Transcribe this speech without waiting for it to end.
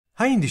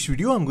Hi, in this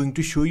video I'm going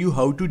to show you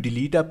how to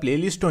delete a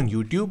playlist on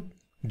YouTube.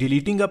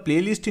 Deleting a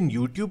playlist in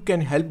YouTube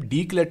can help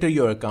declutter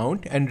your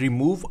account and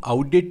remove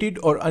outdated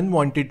or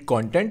unwanted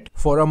content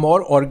for a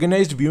more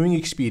organized viewing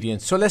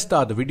experience. So let's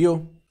start the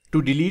video.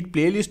 To delete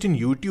playlist in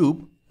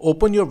YouTube,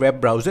 open your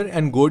web browser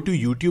and go to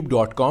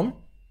youtube.com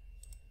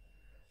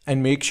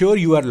and make sure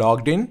you are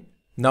logged in.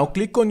 Now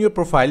click on your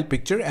profile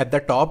picture at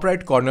the top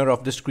right corner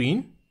of the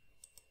screen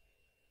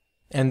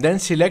and then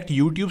select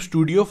YouTube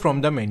Studio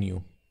from the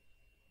menu.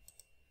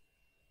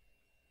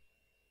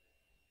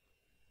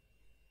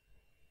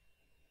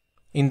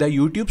 In the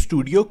YouTube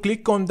Studio,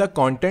 click on the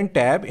Content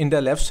tab in the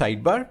left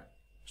sidebar.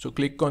 So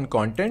click on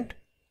Content.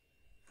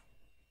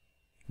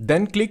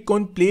 Then click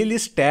on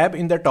Playlist tab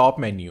in the top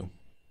menu.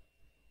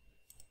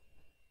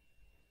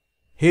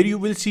 Here you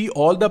will see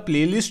all the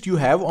playlists you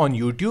have on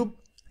YouTube.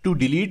 To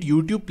delete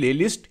YouTube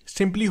playlist,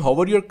 simply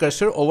hover your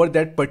cursor over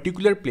that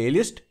particular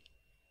playlist.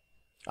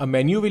 A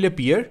menu will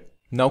appear.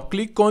 Now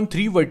click on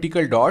 3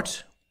 vertical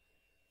dots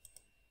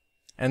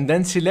and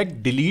then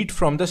select Delete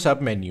from the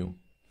sub-menu.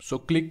 So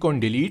click on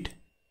Delete.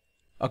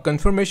 A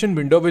confirmation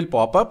window will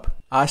pop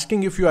up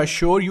asking if you are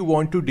sure you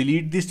want to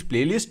delete this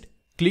playlist.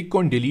 Click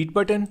on Delete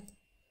button.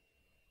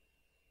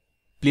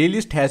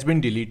 Playlist has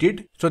been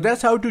deleted. So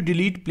that's how to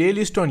delete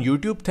playlist on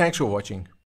YouTube. Thanks for watching.